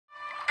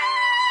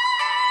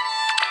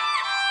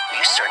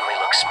certainly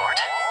look smart.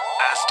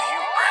 As do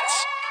you, Prince.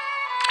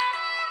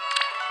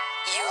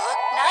 You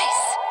look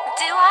nice.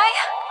 Do I?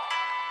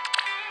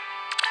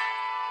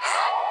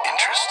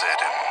 Interested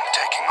in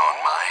taking on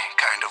my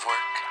kind of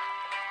work?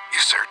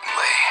 You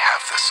certainly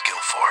have the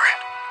skill for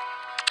it.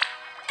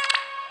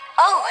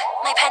 Oh,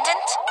 my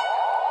pendant?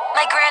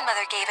 My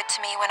grandmother gave it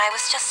to me when I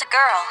was just a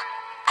girl.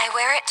 I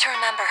wear it to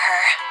remember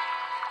her.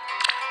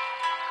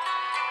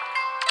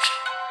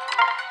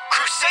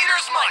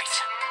 Crusader's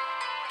Might!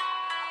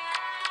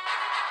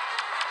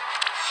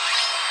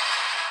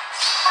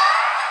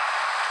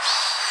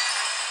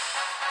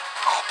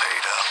 All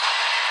paid up.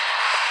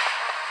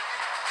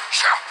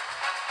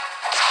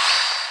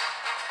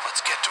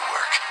 Let's get to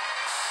work.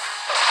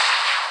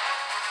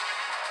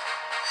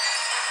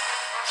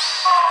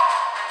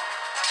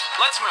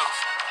 Let's move.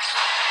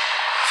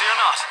 Fear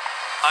not.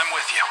 I'm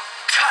with you.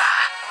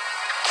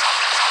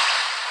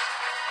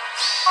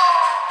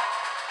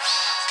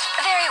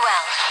 Very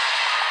well.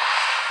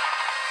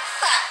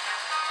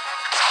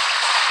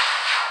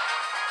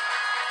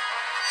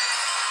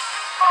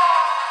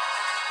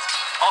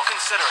 I'll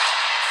consider it.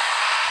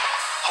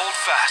 Hold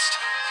fast.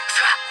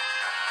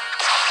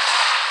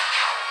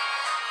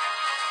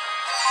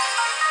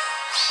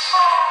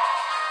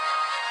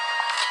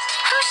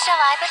 Who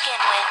shall I begin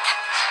with?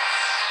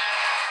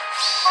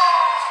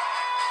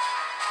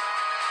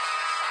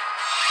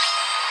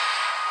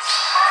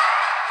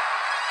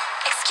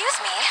 Excuse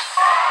me.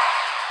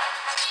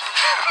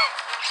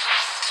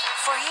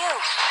 For you.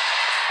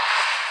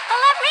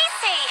 Let me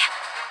see.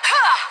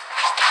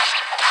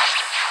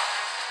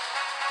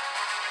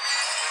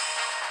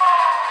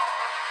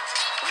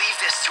 Leave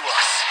this to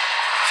us.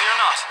 Fear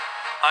not.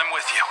 I'm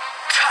with you.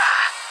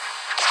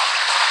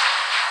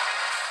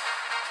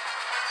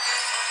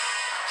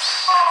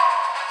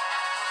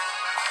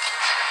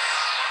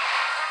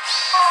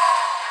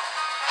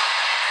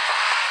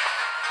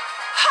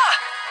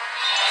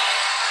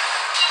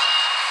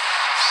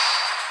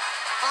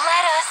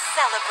 Let us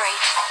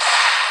celebrate.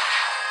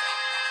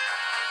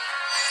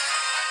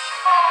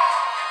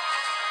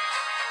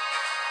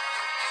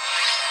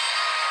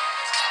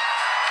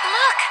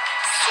 Look!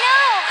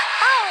 Snow!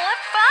 Oh,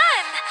 what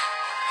fun!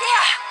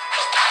 Yeah!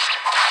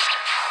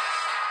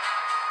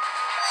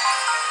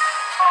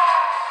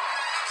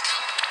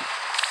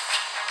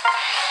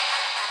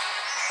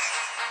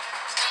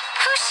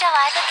 Who shall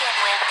I begin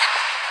with?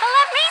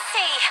 Let me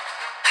see.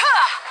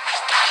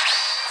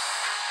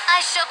 I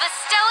shall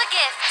bestow a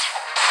gift.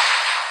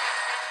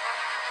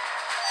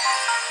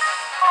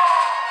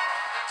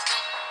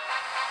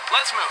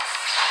 Let's move.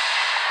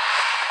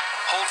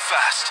 Hold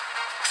fast.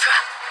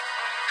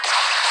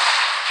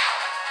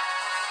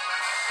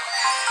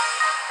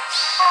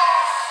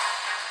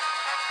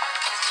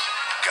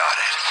 Got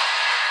it.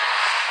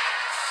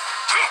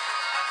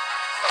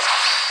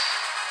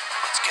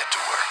 Let's get to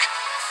work.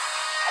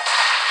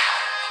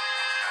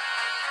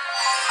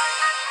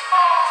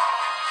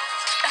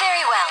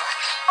 Very well.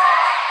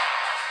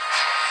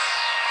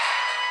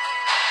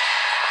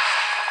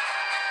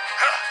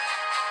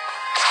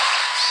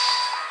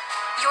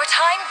 Your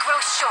time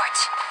grows short.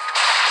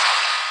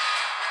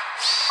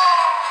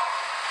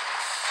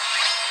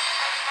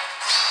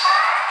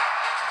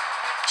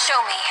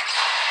 Show me.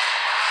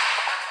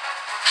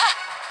 Ha!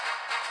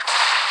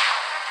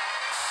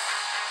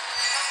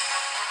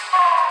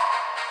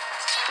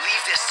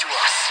 Leave this to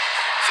us.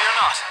 Fear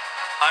not.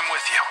 I'm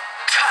with you.